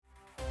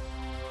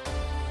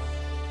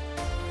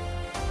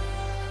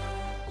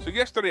So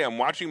yesterday I'm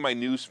watching my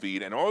news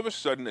feed and all of a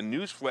sudden a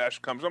news flash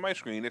comes on my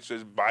screen. It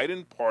says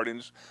Biden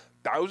pardons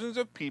thousands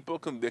of people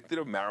convicted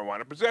of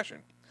marijuana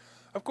possession.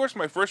 Of course,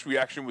 my first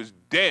reaction was,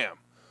 damn.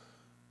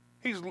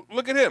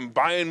 Look at him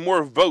buying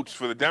more votes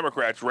for the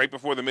Democrats right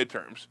before the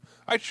midterms.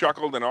 I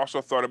chuckled and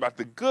also thought about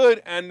the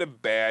good and the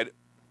bad,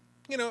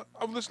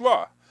 of this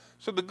law.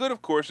 So the good,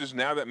 of course, is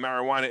now that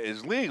marijuana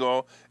is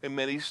legal in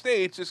many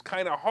states, it's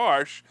kind of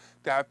harsh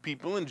to have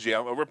people in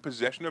jail over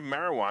possession of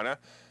marijuana.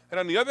 And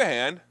on the other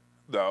hand,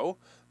 though,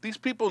 these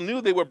people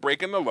knew they were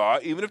breaking the law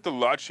even if the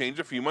law changed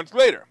a few months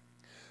later.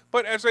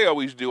 But as I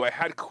always do, I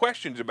had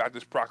questions about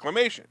this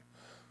proclamation.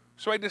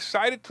 So I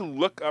decided to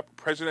look up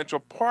presidential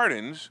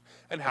pardons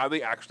and how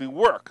they actually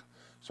work.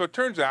 So it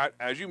turns out,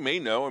 as you may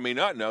know or may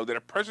not know, that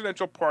a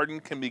presidential pardon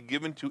can be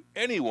given to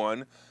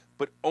anyone,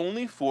 but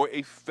only for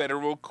a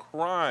federal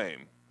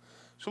crime.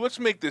 So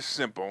let's make this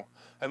simple.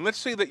 And let's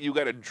say that you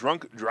got a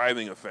drunk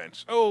driving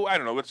offense. Oh, I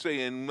don't know, let's say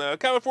in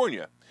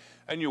California.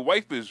 And your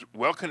wife is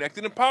well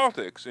connected in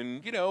politics.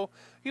 And, you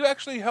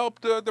actually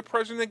helped the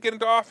president get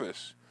into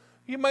office.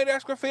 You might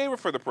ask a favor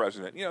for the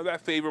president.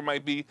 That favor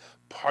might be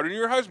pardon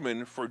your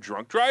husband for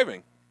drunk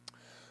driving.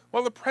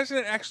 Well, the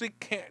president actually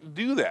can't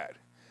do that.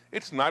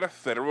 It's not a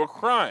federal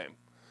crime.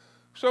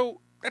 So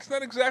that's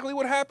not exactly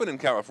what happened in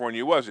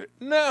California, was it?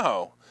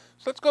 No.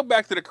 So let's go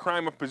back to the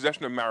crime of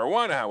possession of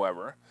marijuana,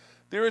 however.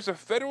 There is a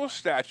federal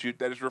statute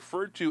that is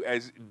referred to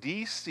as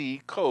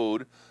D.C.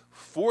 Code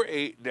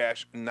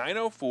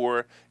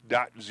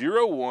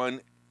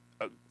 48-904.01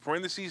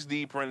 parentheses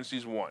D,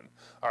 parentheses 1.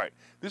 All right,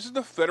 this is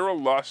the federal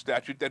law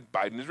statute that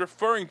Biden is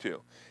referring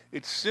to.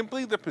 It's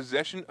simply the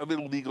possession of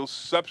illegal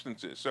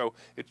substances. So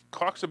it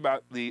talks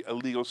about the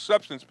illegal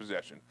substance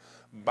possession.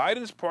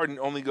 Biden's pardon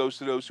only goes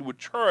to those who were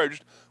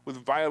charged with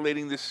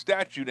violating this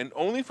statute and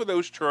only for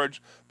those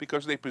charged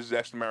because they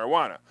possessed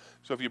marijuana.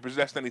 So if you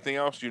possessed anything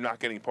else, you're not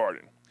getting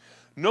pardoned.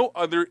 No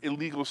other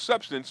illegal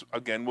substance,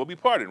 again, will be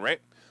pardoned,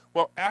 right?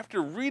 Well,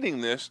 after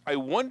reading this, I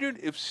wondered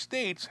if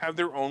states have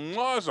their own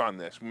laws on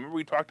this. Remember,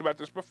 we talked about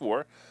this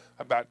before,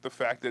 about the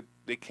fact that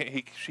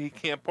he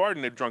can't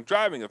pardon a drunk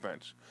driving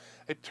offense.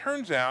 It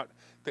turns out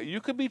that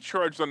you could be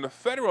charged on the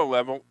federal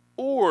level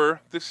or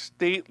the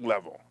state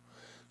level.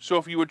 So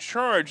if you were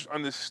charged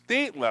on the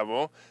state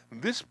level,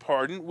 this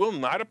pardon will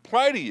not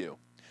apply to you.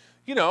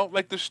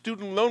 Like the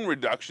student loan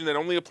reduction that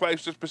only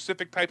applies to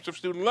specific types of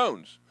student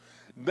loans.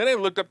 Then I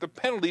looked up the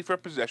penalty for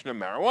possession of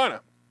marijuana.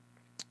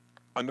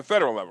 On the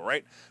federal level,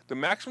 right? The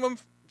maximum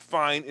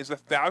fine is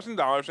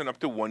 $1,000 and up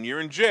to 1 year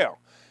in jail.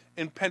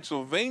 In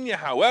Pennsylvania,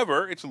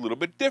 however, it's a little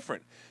bit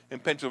different. In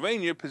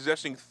Pennsylvania,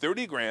 possessing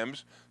 30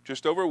 grams,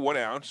 just over 1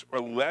 ounce,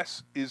 or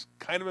less is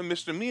kind of a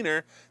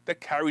misdemeanor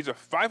that carries a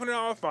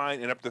 $500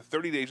 fine and up to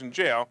 30 days in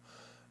jail,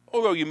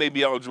 although you may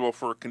be eligible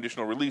for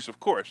conditional release,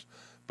 of course.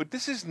 But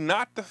this is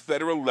not the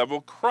federal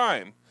level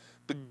crime.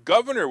 The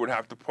governor would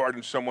have to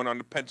pardon someone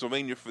under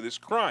Pennsylvania for this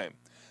crime.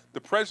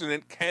 The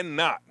president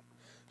cannot.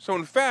 So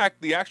in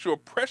fact, the actual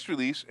press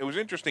release, it was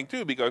interesting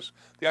too, because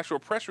the actual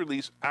press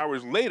release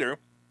hours later,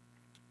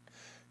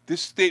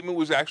 this statement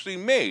was actually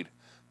made.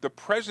 The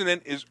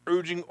president is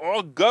urging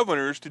all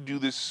governors to do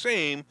the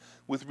same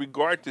with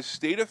regard to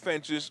state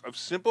offenses of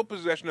simple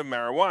possession of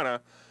marijuana,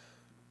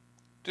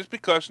 just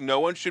because no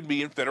one should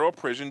be in federal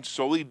prison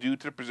solely due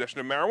to the possession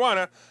of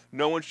marijuana.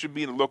 No one should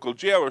be in a local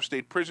jail or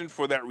state prison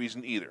for that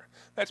reason either.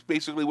 That's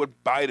basically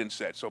what Biden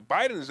said. So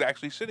Biden is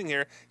actually sitting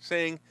here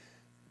saying,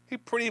 he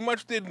pretty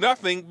much did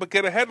nothing but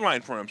get a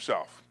headline for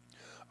himself.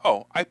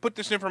 Oh, I put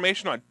this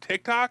information on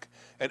TikTok,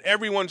 and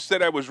everyone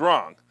said I was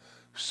wrong.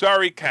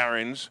 Sorry,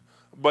 Karens,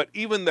 but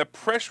even the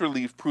press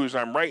release proves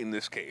I'm right in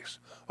this case.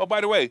 Oh,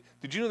 by the way,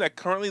 did you know that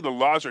currently the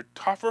laws are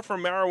tougher for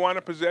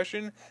marijuana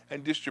possession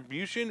and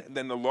distribution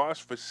than the laws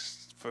for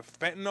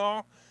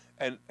fentanyl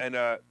and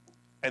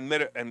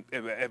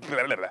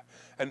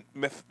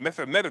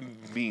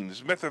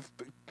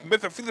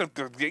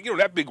methamphetamines,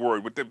 that big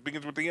word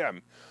begins with the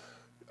M.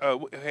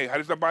 Hey, how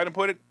does that Biden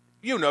put it?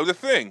 You know the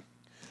thing.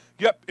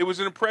 Yep, it was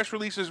in a press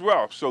release as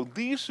well. So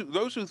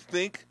those who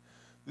think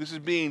this is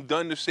being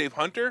done to save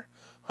Hunter,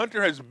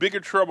 Hunter has bigger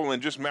trouble than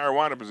just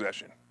marijuana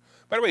possession.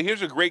 By the way,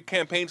 here's a great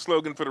campaign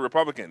slogan for the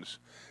Republicans.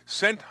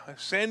 Send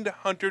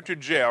Hunter to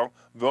jail,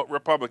 vote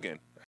Republican.